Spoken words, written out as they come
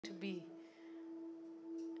to be.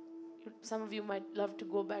 Some of you might love to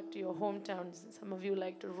go back to your hometowns. Some of you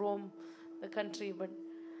like to roam the country, but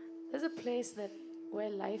there's a place where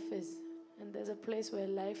life is, and there's a place where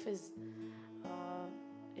life is.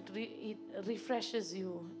 It refreshes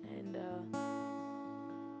you, and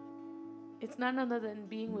it's none other than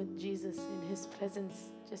being with Jesus in His presence,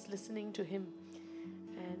 just listening to Him.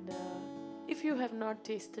 And if you have not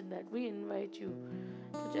tasted that, we invite you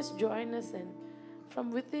to just join us, and from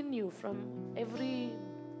within you, from every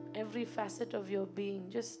facet of your being,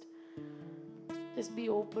 just be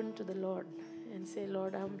open to the Lord and say,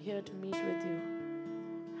 Lord, I'm here to meet with you.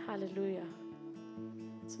 Hallelujah.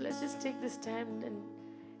 So let's just take this time and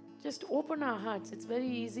just open our hearts. It's very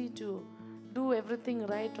easy to do everything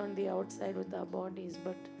right on the outside with our bodies,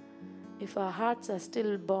 but if our hearts are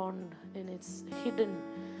still bound and it's hidden,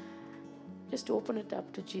 just open it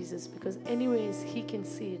up to Jesus, because anyways He can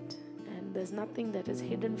see it, and there's nothing that is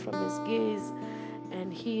hidden from His gaze,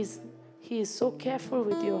 and He is so careful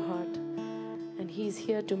with your heart, and He's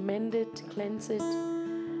here to mend it, cleanse it,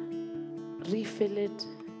 refill it,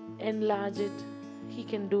 enlarge it. He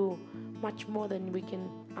can do much more than we can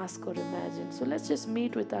ask or imagine. So let's just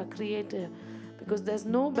meet with our Creator, because there's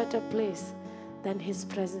no better place than His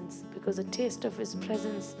presence, because a taste of His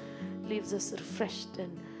presence leaves us refreshed,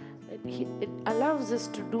 and it allows us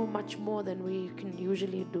to do much more than we can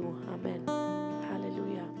usually do. Amen.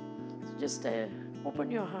 Hallelujah. So just open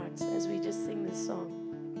your hearts as we just sing this song.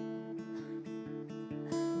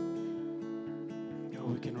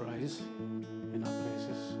 We can rise in our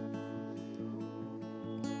places.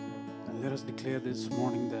 And let us declare this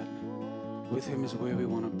morning that with Him is where we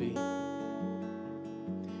want to be.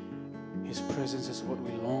 His presence is what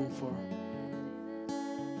we long for.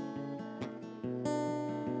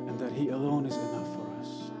 And that He alone is enough for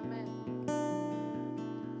us.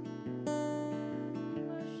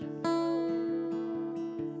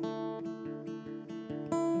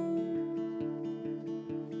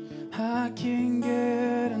 I can't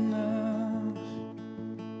get enough.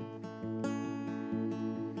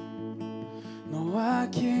 No, I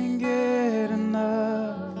can't get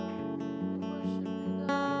enough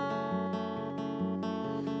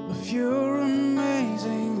of your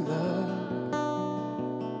amazing love.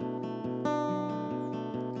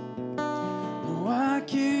 No, I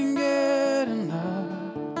can't get enough.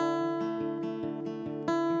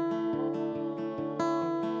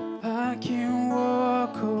 I can't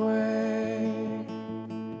walk away.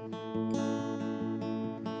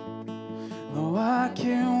 No, I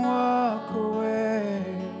can't walk away.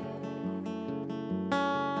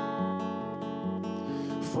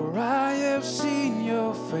 For I have seen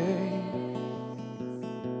your face,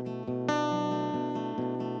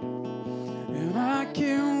 and I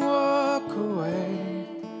can't walk away.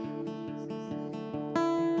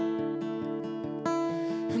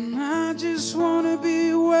 And I just want to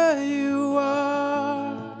be where you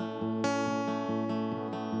are.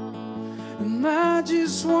 And I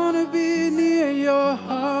just want to be near your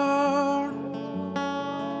heart.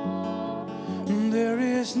 And there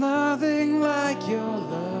is nothing like your love.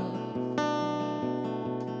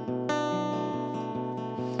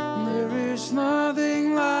 There is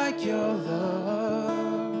nothing like your love.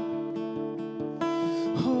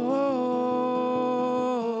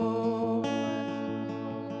 Oh,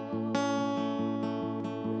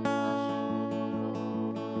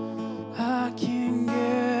 I can't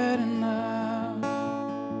get enough.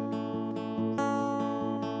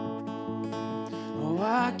 Oh,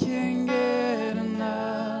 I can't get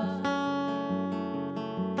enough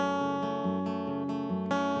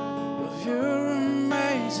of your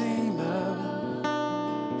amazing love.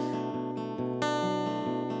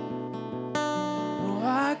 Oh,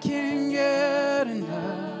 I can't get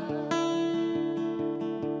enough.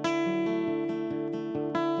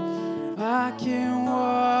 I can't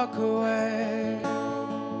walk away.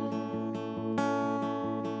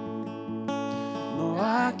 No,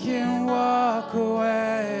 I can't walk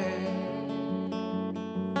away.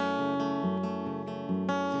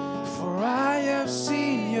 For I have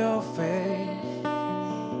seen your face.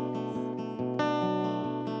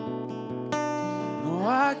 No,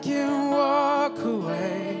 I can't walk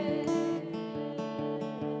away.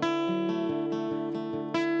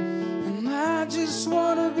 And I just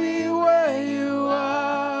want to be where you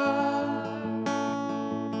are.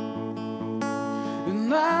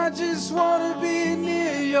 And I just want to be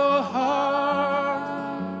near your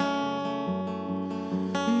heart.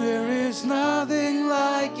 There is nothing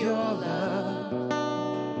like your love.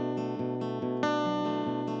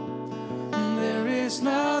 There is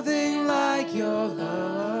nothing like your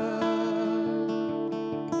love.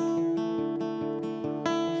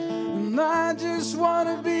 And I just want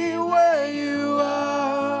to be where you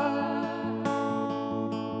are.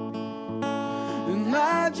 And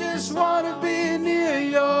I just want to be near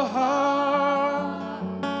your heart.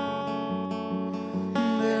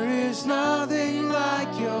 There is nothing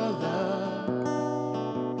like your love.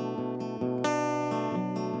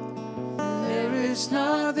 There is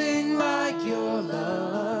nothing like your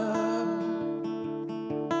love.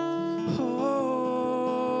 Oh.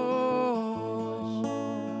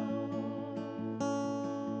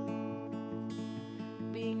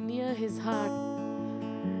 Being near His heart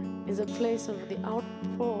is a place of the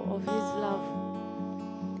outpour of His love.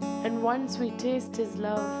 And once we taste His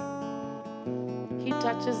love, He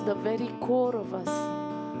touches the very core of us.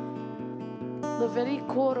 The very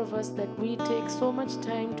core of us that we take so much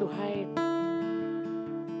time to hide.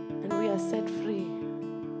 And we are set free.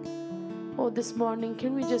 Oh, this morning,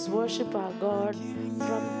 can we just worship our God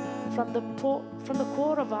from the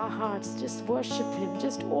core of our hearts? Just worship Him.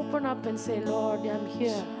 Just open up and say, Lord, I'm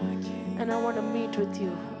here. And I want to meet with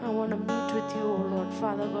you. I want to meet with you, oh Lord,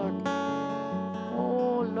 Father God.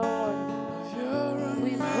 Oh Lord,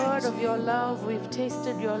 we've heard of your love. We've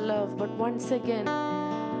tasted your love. But once again,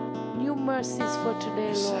 new mercies for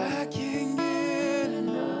today, Lord. I can't get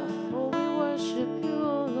enough. Oh, we worship you,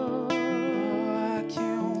 oh Lord.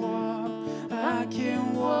 I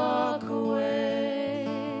can't walk away.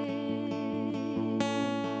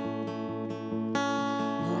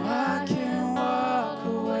 Oh, I can't walk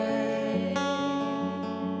away.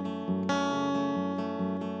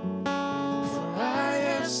 For I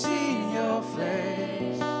have seen your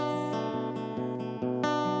face.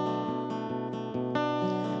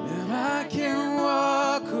 And I can't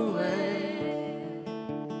walk away.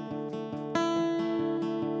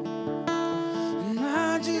 And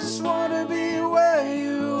I just want to be where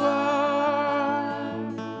you are.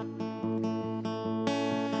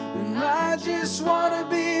 And I just want to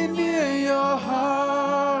be near your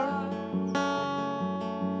heart.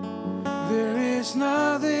 There is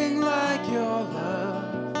nothing like your love.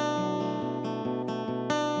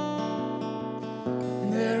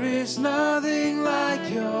 There is nothing like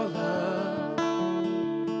your love.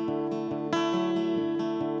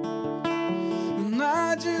 And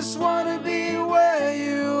I just want to be where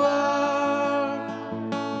you are.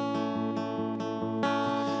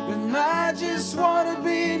 And I just want to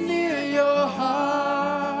be near your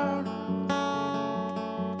heart.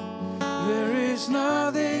 There is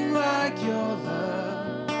nothing like your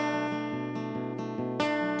love.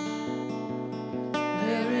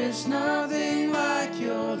 There is nothing like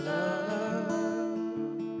your love.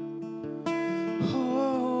 Oh.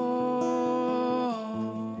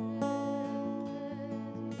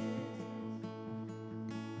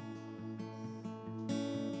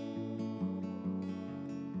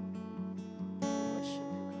 Worship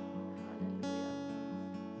you, God.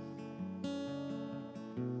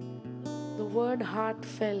 Hallelujah. The word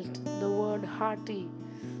heartfelt, the word hearty,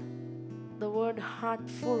 the word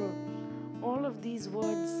heartful, all of these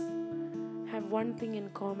words have one thing in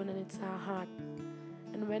common, and it's our heart.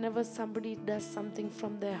 And whenever somebody does something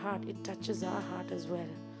from their heart, it touches our heart as well.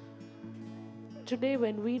 Today,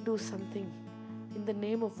 when we do something in the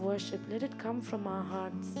name of worship, let it come from our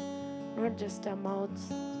hearts, not just our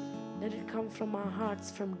mouths. Let it come from our hearts,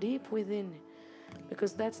 from deep within,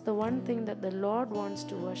 because that's the one thing that the Lord wants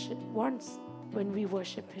when we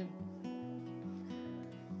worship Him.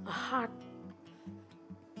 A heart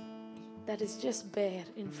that is just bare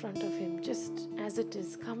in front of Him, just as it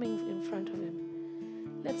is coming in front of Him.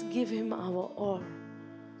 Let's give Him our all.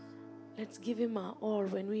 Let's give Him our all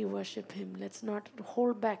when we worship Him. Let's not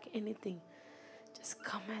hold back anything. Just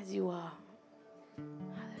come as you are.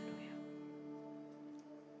 Hallelujah.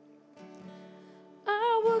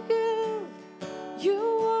 I will give you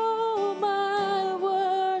all my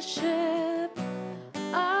worship.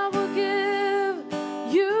 I will give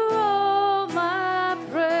you all my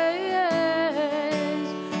praise.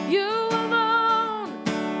 You alone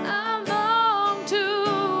I long to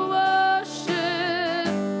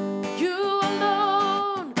worship. You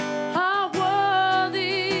alone are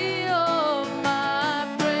worthy of my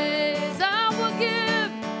praise. I will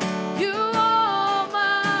give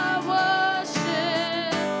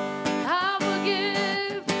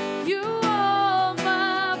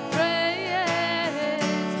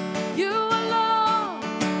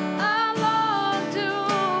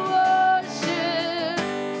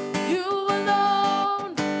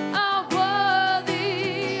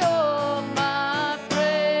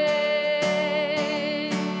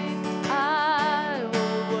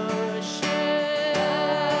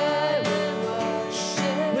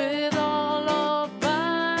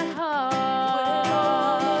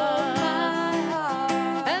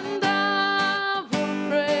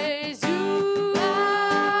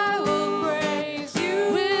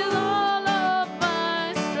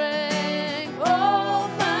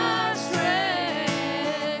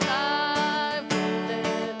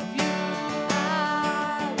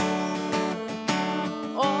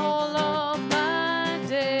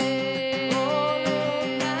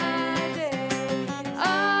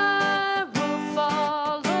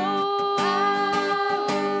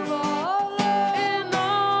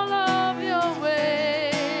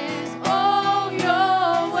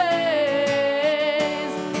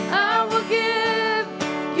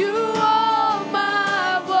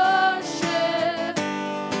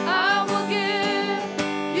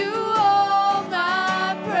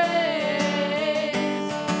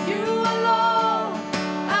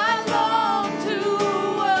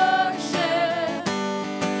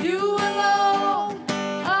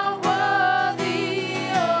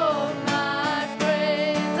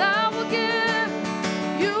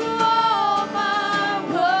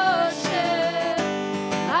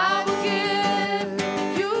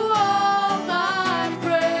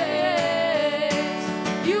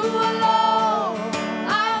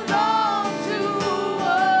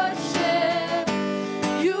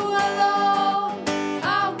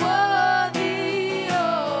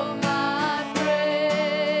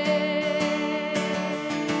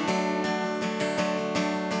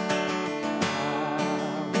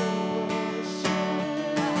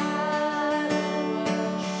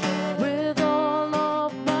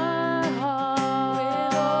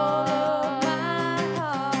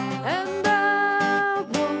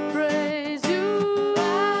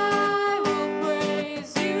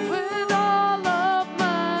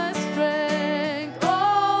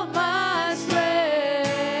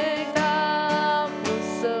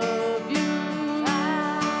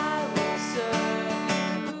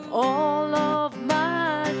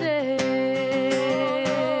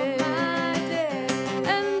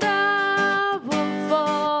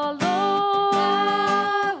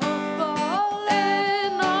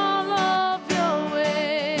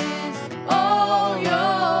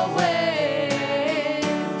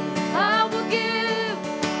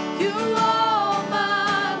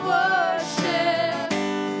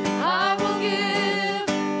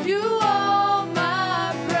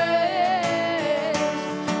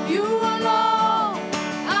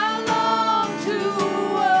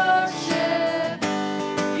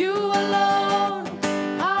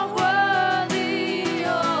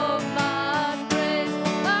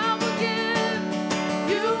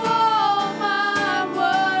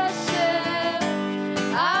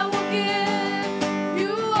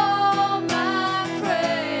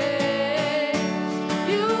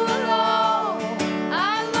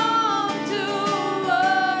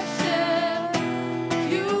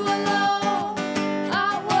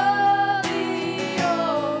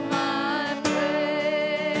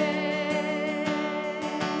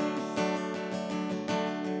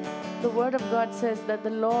Word of God says that the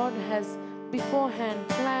Lord has beforehand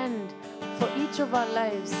planned for each of our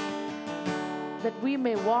lives that we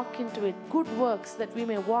may walk into it, good works that we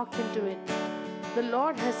may walk into it. The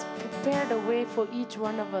Lord has prepared a way for each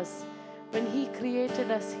one of us. When He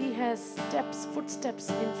created us, He has footsteps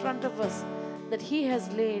in front of us that He has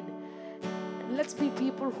laid. And let's be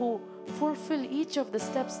people who fulfill each of the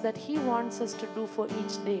steps that He wants us to do for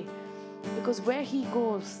each day. Because where He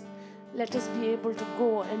goes, let us be able to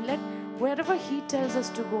go, and wherever He tells us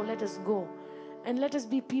to go, let us go. And let us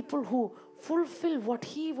be people who fulfill what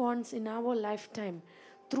He wants in our lifetime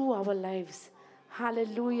through our lives.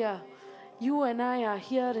 Hallelujah. You and I are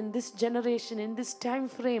here in this generation, in this time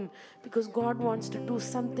frame, because God wants to do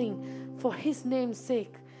something for His name's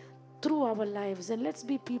sake through our lives. And let's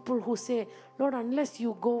be people who say, Lord, unless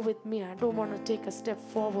you go with me, I don't want to take a step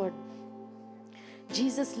forward.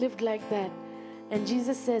 Jesus lived like that. And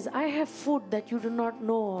Jesus says, I have food that you do not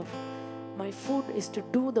know of. My food is to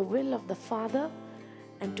do the will of the Father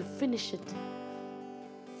and to finish it.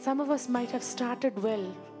 Some of us might have started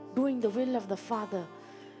well, doing the will of the Father.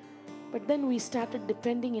 But then we started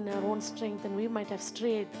depending in our own strength and we might have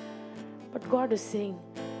strayed. But God is saying,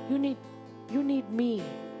 you need me.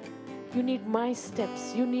 You need my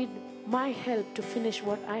steps. You need my help to finish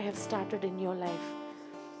what I have started in your life.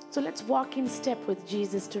 So let's walk in step with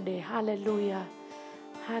Jesus today. Hallelujah.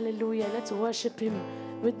 Hallelujah. Let's worship Him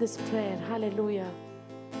with this prayer. Hallelujah.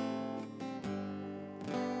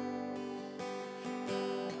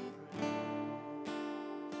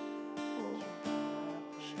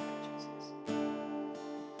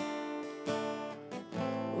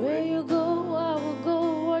 Where you go, I will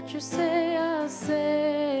go. What you say, I'll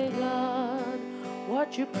say, God.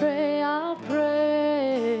 What you pray, I'll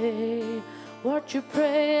pray. What you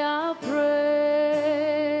pray, I'll pray.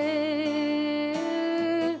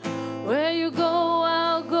 Where you go,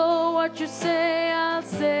 I'll go. What you say, I'll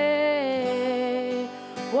say.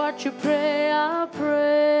 What you pray, I'll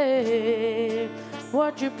pray.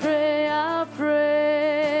 What you pray, I'll pray.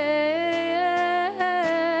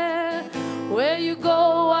 Where you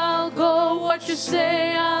go, I'll go. What you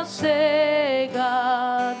say, I'll say,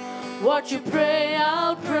 God. What you pray,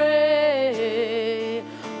 I'll pray.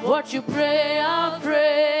 What you pray, I'll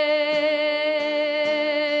pray.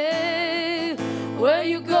 Where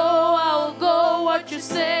you go, I'll go. What you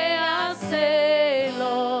say, I'll say,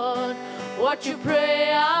 Lord. What you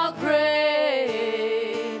pray, I'll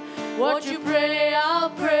pray. What you pray, I'll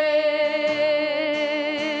pray.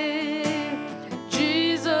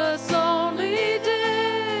 Jesus only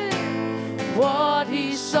did what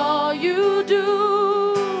He saw you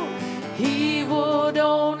do. He would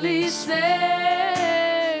only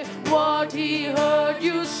say what He heard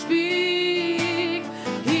you speak.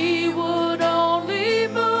 He would only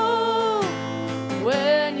move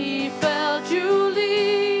when He felt you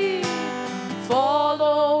lead,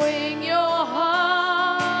 following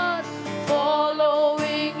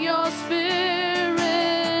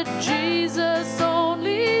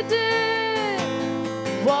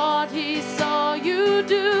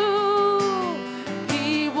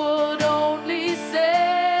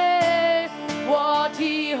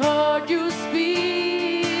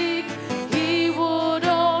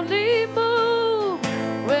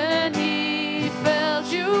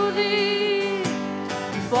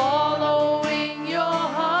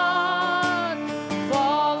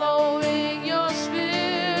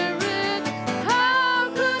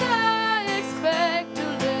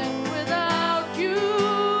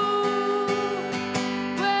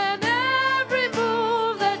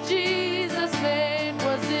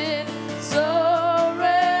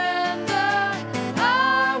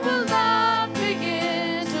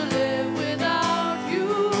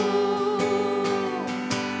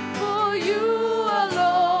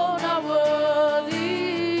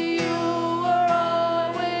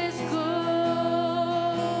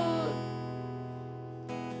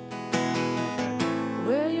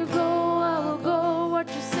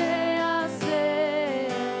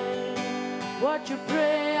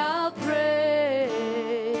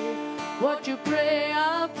What you pray,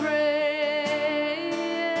 I'll pray.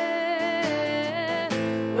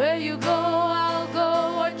 Where you go, I'll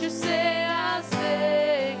go. What you say, I'll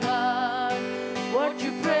say, God. What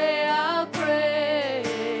you pray, I'll pray.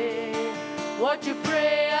 What you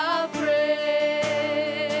pray, I'll pray.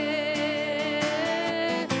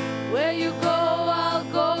 Where you go, I'll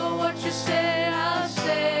go. What you say, I'll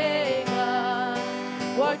say, God.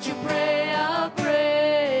 What you pray, I'll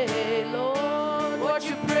pray, Lord. What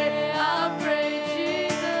you pray, I'll pray,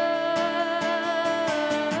 Jesus.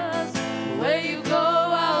 Where you go,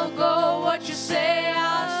 I'll go. What you say,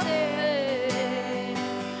 I'll say.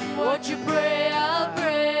 What you pray, I'll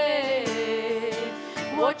pray.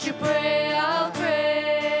 What you pray, I'll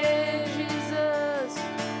pray, Jesus.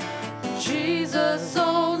 Jesus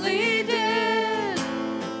only did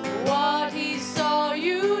what he saw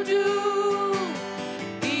you do.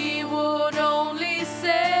 He would only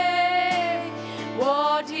say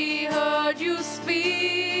what he heard you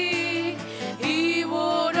speak. He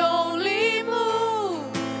would only move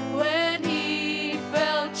when he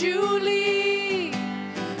felt you lead.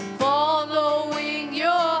 Following your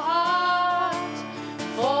heart,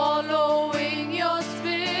 following your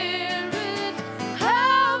spirit.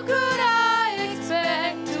 How could I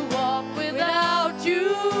expect to walk without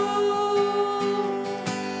you?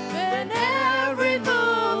 When every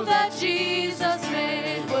move that Jesus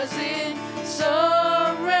made was in surrender,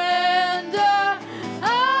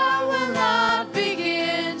 I will not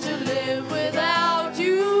begin to live without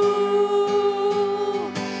you.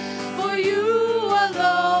 For you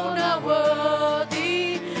alone are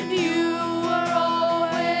worthy. You are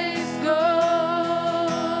always good.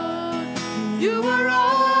 You are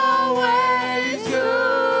always good.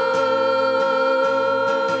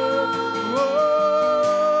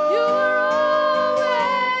 You are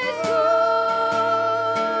always good.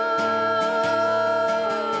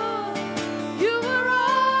 You are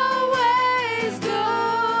always good.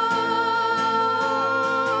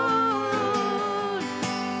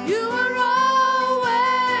 You are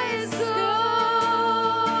always good.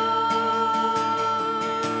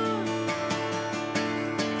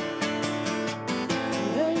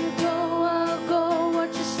 Where you go, I'll go.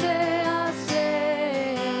 What you say, I'll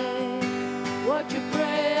say. What you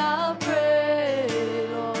pray, I'll pray,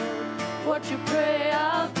 Lord. What you pray,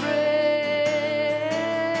 I'll pray.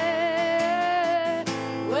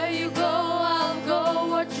 Where you go, I'll go.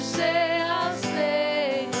 What you say, I'll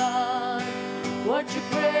say, God. What you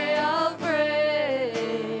pray, I'll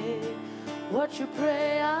pray. What you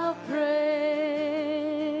pray, I'll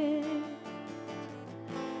pray.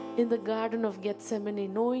 In the Garden of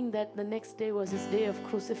Gethsemane, knowing that the next day was his day of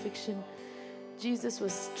crucifixion, Jesus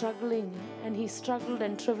was struggling, and he struggled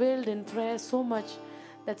and travailed in prayer so much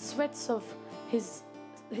that sweats of his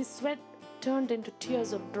sweat turned into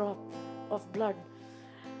tears of drop of blood.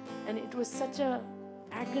 And it was such a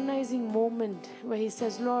agonizing moment where he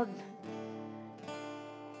says, Lord,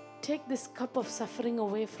 take this cup of suffering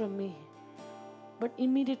away from me. But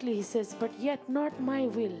immediately he says, but yet not my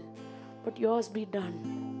will, but yours be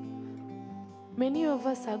done. Many of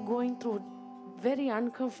us are going through very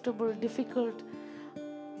uncomfortable, difficult,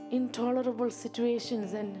 intolerable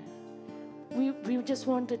situations, and we just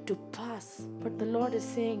wanted to pass. But the Lord is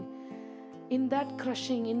saying, in that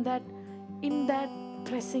crushing, in that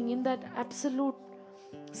pressing, in that absolute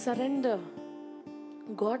surrender,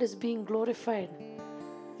 God is being glorified.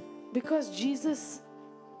 Because Jesus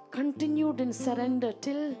continued in surrender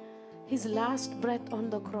till his last breath on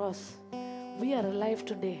the cross, we are alive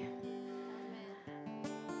today.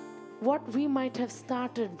 What we might have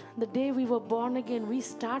started the day we were born again, we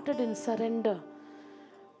started in surrender.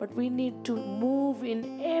 But we need to move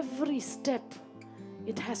in every step.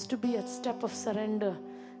 It has to be a step of surrender.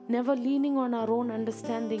 Never leaning on our own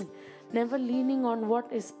understanding. Never leaning on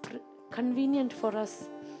what is convenient for us.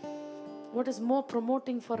 What is more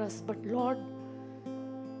promoting for us. But Lord,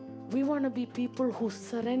 we want to be people who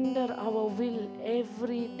surrender our will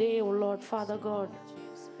every day, oh Lord, Father God.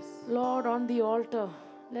 Lord, on the altar,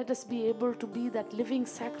 let us be able to be that living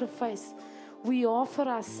sacrifice. We offer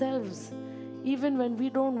ourselves. Even when we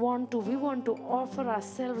don't want to, we want to offer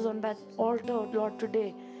ourselves on that altar, Lord,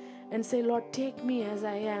 today. And say, Lord, take me as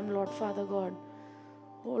I am, Lord, Father God.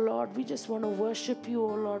 Oh Lord, we just want to worship you,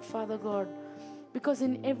 oh Lord, Father God. Because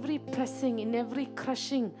in every pressing, in every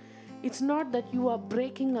crushing, it's not that you are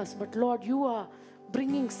breaking us, but Lord, you are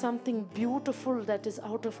bringing something beautiful that is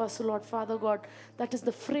out of us, Lord, Father God. That is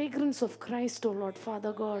the fragrance of Christ, oh Lord,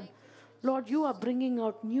 Father God. Lord, you are bringing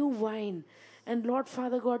out new wine. And Lord,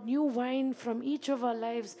 Father God, new wine from each of our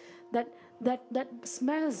lives that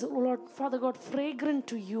smells, oh Lord, Father God, fragrant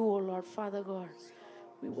to you, oh Lord, Father God.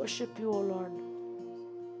 We worship you, O Lord.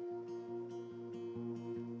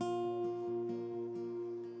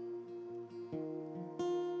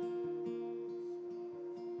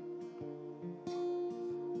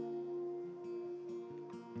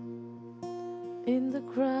 In the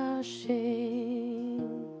crushing,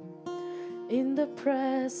 in the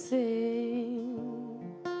pressing,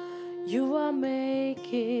 you are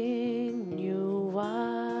making new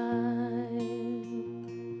wine.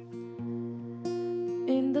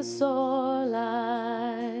 In the soul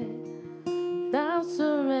I now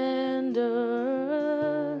surrender.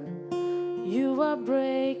 You are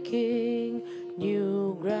breaking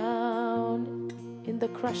new ground. In the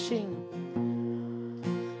crushing,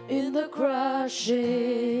 in the crushing,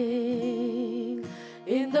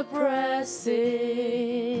 in the pressing,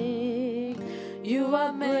 you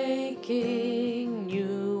are making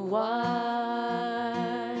new wine.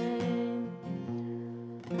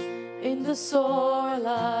 In the soul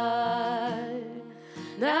I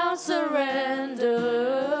now surrender.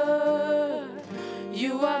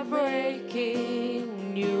 You are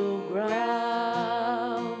breaking new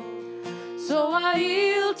ground. So I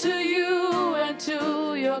yield to you and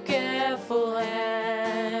to your careful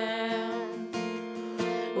hand.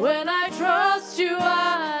 When I trust you,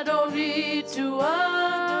 I don't need to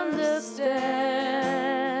understand.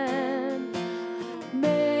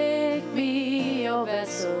 Make me your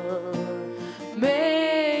vessel.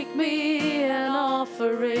 Make me an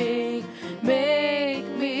offering. Make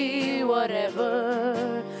me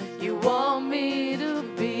whatever you want me to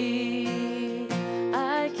be.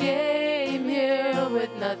 I came here with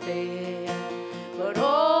nothing, but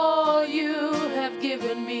all you have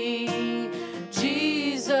given me.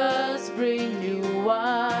 Jesus, bring new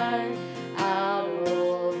wine out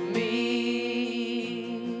of me.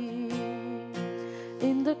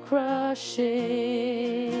 In the crushing,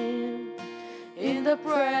 in the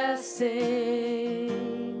pressing,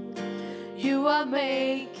 you are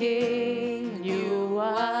making new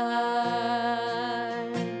wine.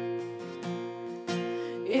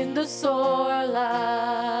 In the soil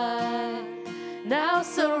I now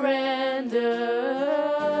surrender.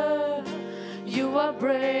 You are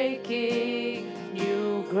breaking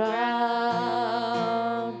new ground.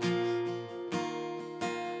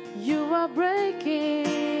 You are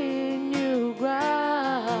breaking new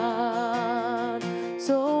ground.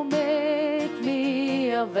 So make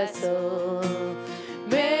me a vessel.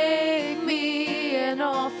 Make me an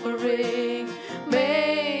offering.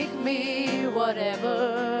 Make me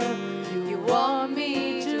whatever you want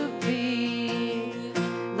me to be.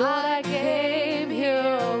 Lord, I came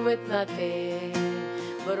here with nothing,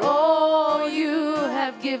 but all you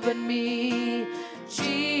have given me.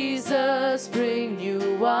 Jesus, bring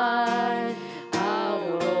new wine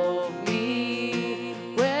out of me.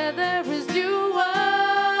 Where there is new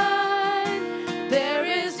wine, there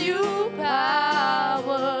is new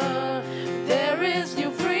power, there is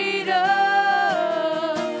new freedom.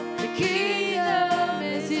 The kingdom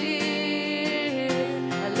is here.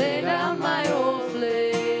 I lay down my old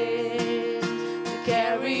flames to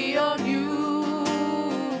carry on new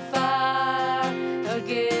fire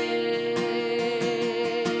again.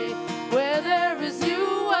 Where there is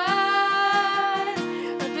new wine,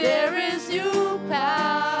 there is new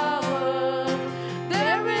power,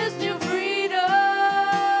 there is new freedom.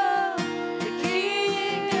 The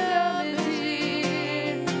kingdom is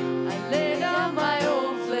here. I lay down my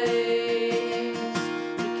old flames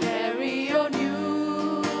to carry your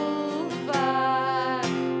new fire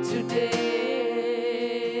today.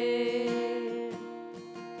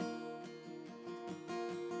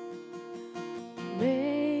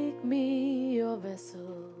 Make me your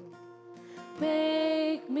vessel.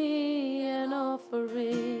 Make me an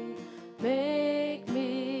offering. Make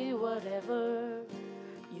me whatever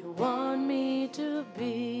you want me to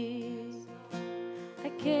be. I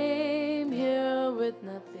came here with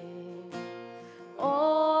nothing.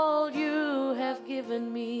 All you have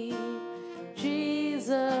given me.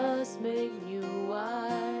 Jesus, make new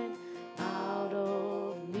wine out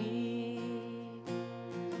of me.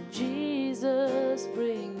 Jesus,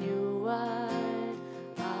 bring new wine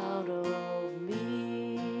out of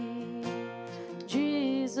me.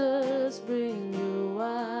 Jesus, bring new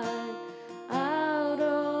wine out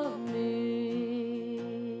of me.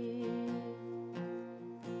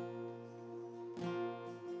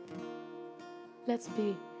 Let's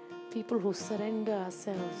be people who surrender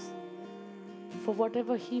ourselves for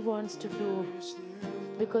whatever He wants to do,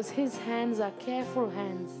 because His hands are careful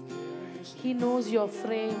hands. He knows your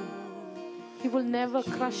frame. He will never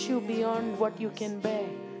crush you beyond what you can bear.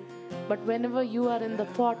 But whenever you are in the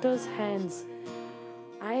potter's hands,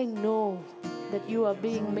 I know that you are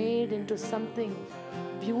being made into something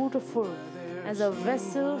beautiful as a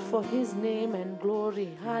vessel for His name and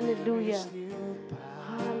glory. Hallelujah.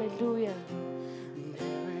 Hallelujah.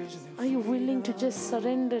 Are you willing to just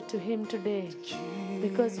surrender to Him today?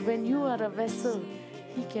 Because when you are a vessel,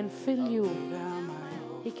 He can fill you.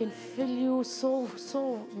 He can fill you so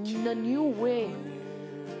in a new way.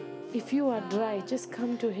 If you are dry, just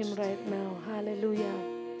come to Him right now. Hallelujah.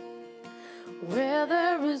 Where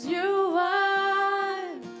there is new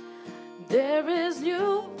wine, there is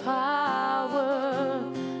new power,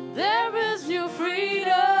 there is new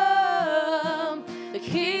freedom. The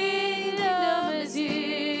kingdom is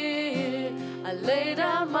here. I lay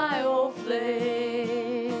down my old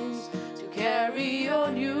flames to carry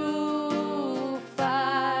your new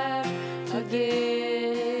fire again.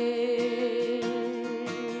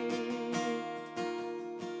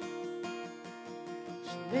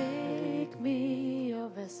 Make me a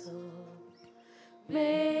vessel,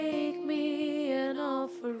 make me an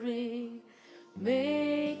offering,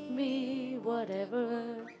 make me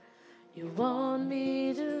whatever you want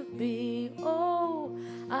me to be. Oh,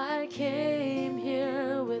 I came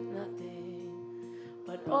here with nothing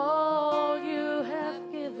but all you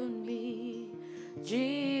have given me.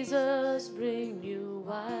 Jesus, bring new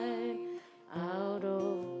wine out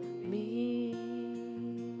of me.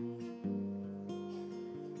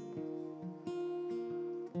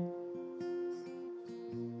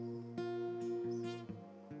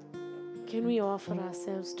 Can we offer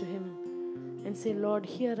ourselves to Him and say, Lord,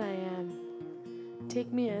 here I am.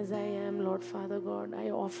 Take me as I am, Lord Father God.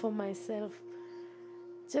 I offer myself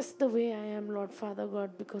just the way I am, Lord Father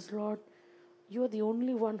God, because, Lord, you are the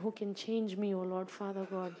only one who can change me, oh Lord Father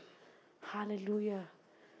God. Hallelujah.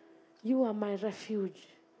 You are my refuge.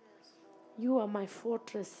 You are my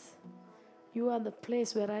fortress. You are the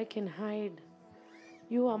place where I can hide.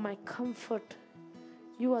 You are my comfort.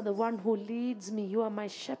 You are the one who leads me. You are my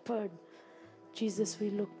shepherd. Jesus, we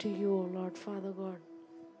look to you, O Lord Father God.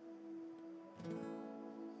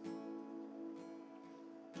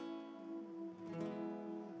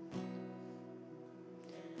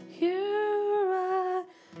 Here I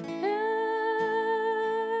am,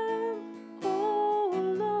 oh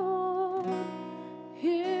Lord.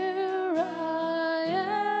 Here I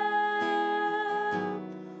am,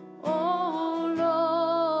 oh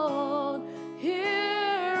Lord.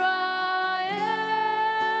 Here I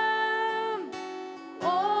am,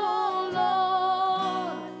 oh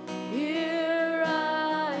Lord. Here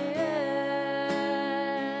I am.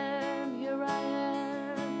 Here I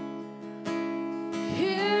am.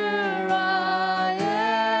 Here I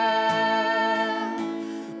am,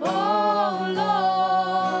 oh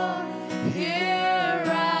Lord. Here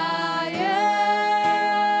I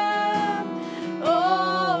am,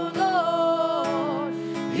 oh Lord.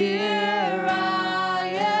 Here I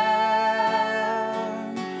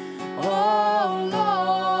am, oh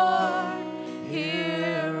Lord.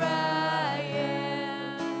 Here I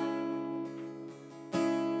am.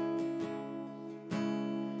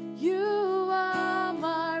 You are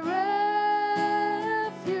my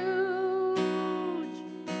refuge.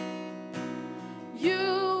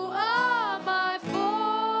 You are my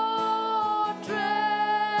fortress.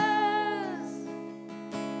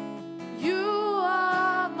 You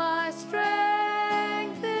are my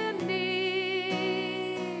strength in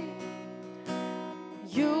need.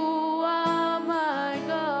 You are my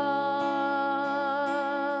God.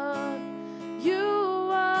 You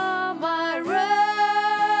are my refuge.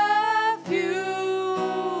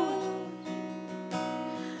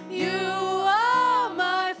 You are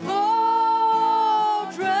my fortress.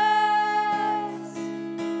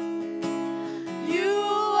 You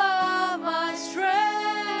are my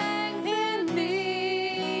strength in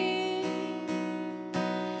need.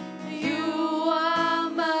 You are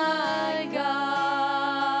my God.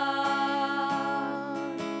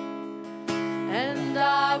 And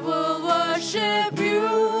I will worship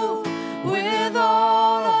you with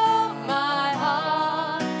all of my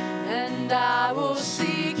heart. And I will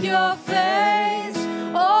seek your face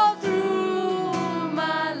all through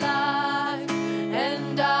my life.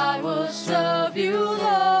 And I will serve you,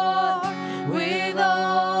 Lord, with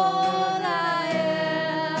all I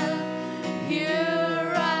am.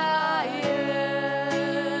 Here I am.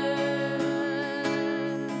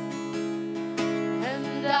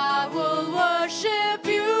 And I will worship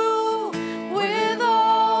you with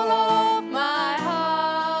all of my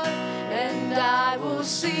heart. And I will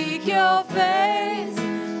seek your face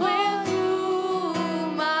with through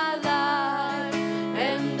my life.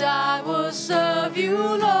 And I will serve you,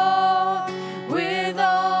 Lord, with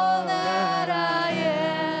all that I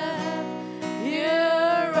am.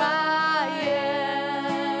 Here I am.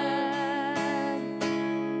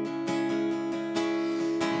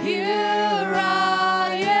 Here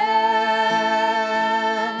I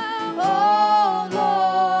am, oh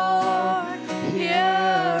Lord. Here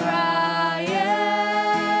I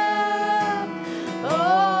am,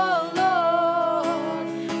 oh Lord.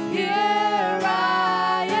 Here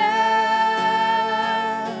I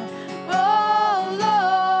am, oh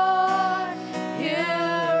Lord.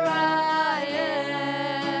 Here I am.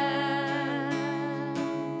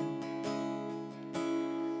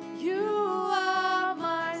 You are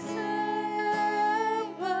my Savior.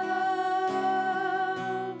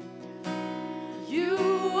 You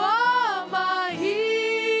are my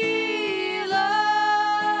healer.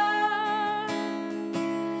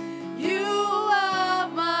 You are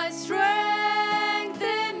my strength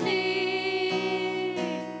in need.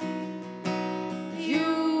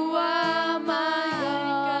 You are my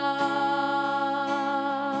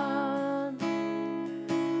God.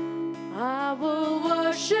 I will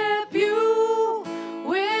worship you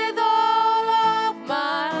with all of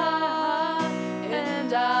my heart,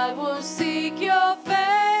 and I will seek your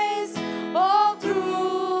face all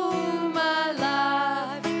through my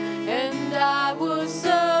life, and I will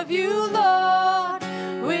serve you, Lord,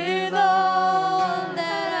 with all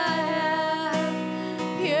that I have.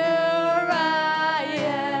 Here I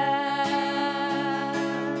am,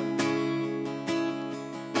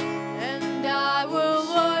 and I will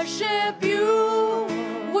worship you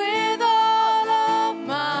with all of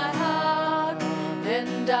my heart,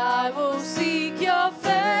 and I will seek your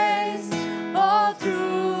face all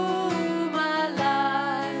through my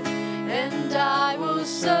life, and I will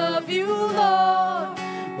serve you, Lord,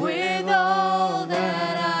 with all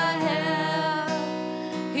that I have.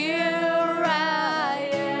 Here I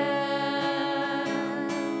am.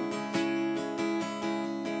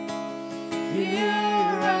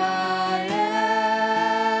 Here I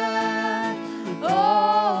am,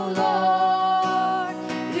 oh Lord.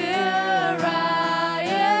 Here I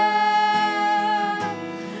am,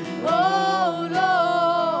 oh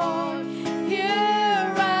Lord.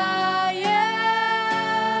 Here I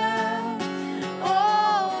am,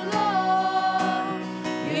 oh Lord.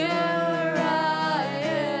 Here I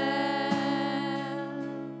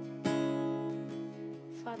am.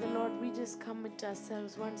 Father Lord, we just commit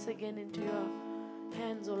ourselves once again into your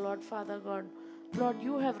hands, O Lord, Father God. Lord,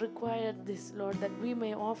 you have required this, Lord, that we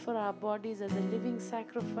may offer our bodies as a living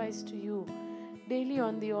sacrifice to you daily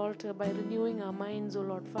on the altar by renewing our minds, O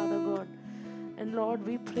Lord, Father God. And Lord,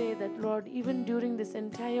 we pray that, Lord, even during this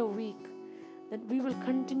entire week, that we will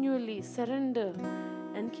continually surrender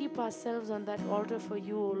and keep ourselves on that altar for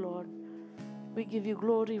you, O Lord. We give you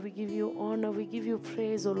glory, we give you honor, we give you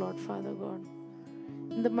praise, O Lord, Father God.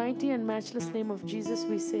 In the mighty and matchless name of Jesus,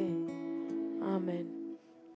 we say, Amen.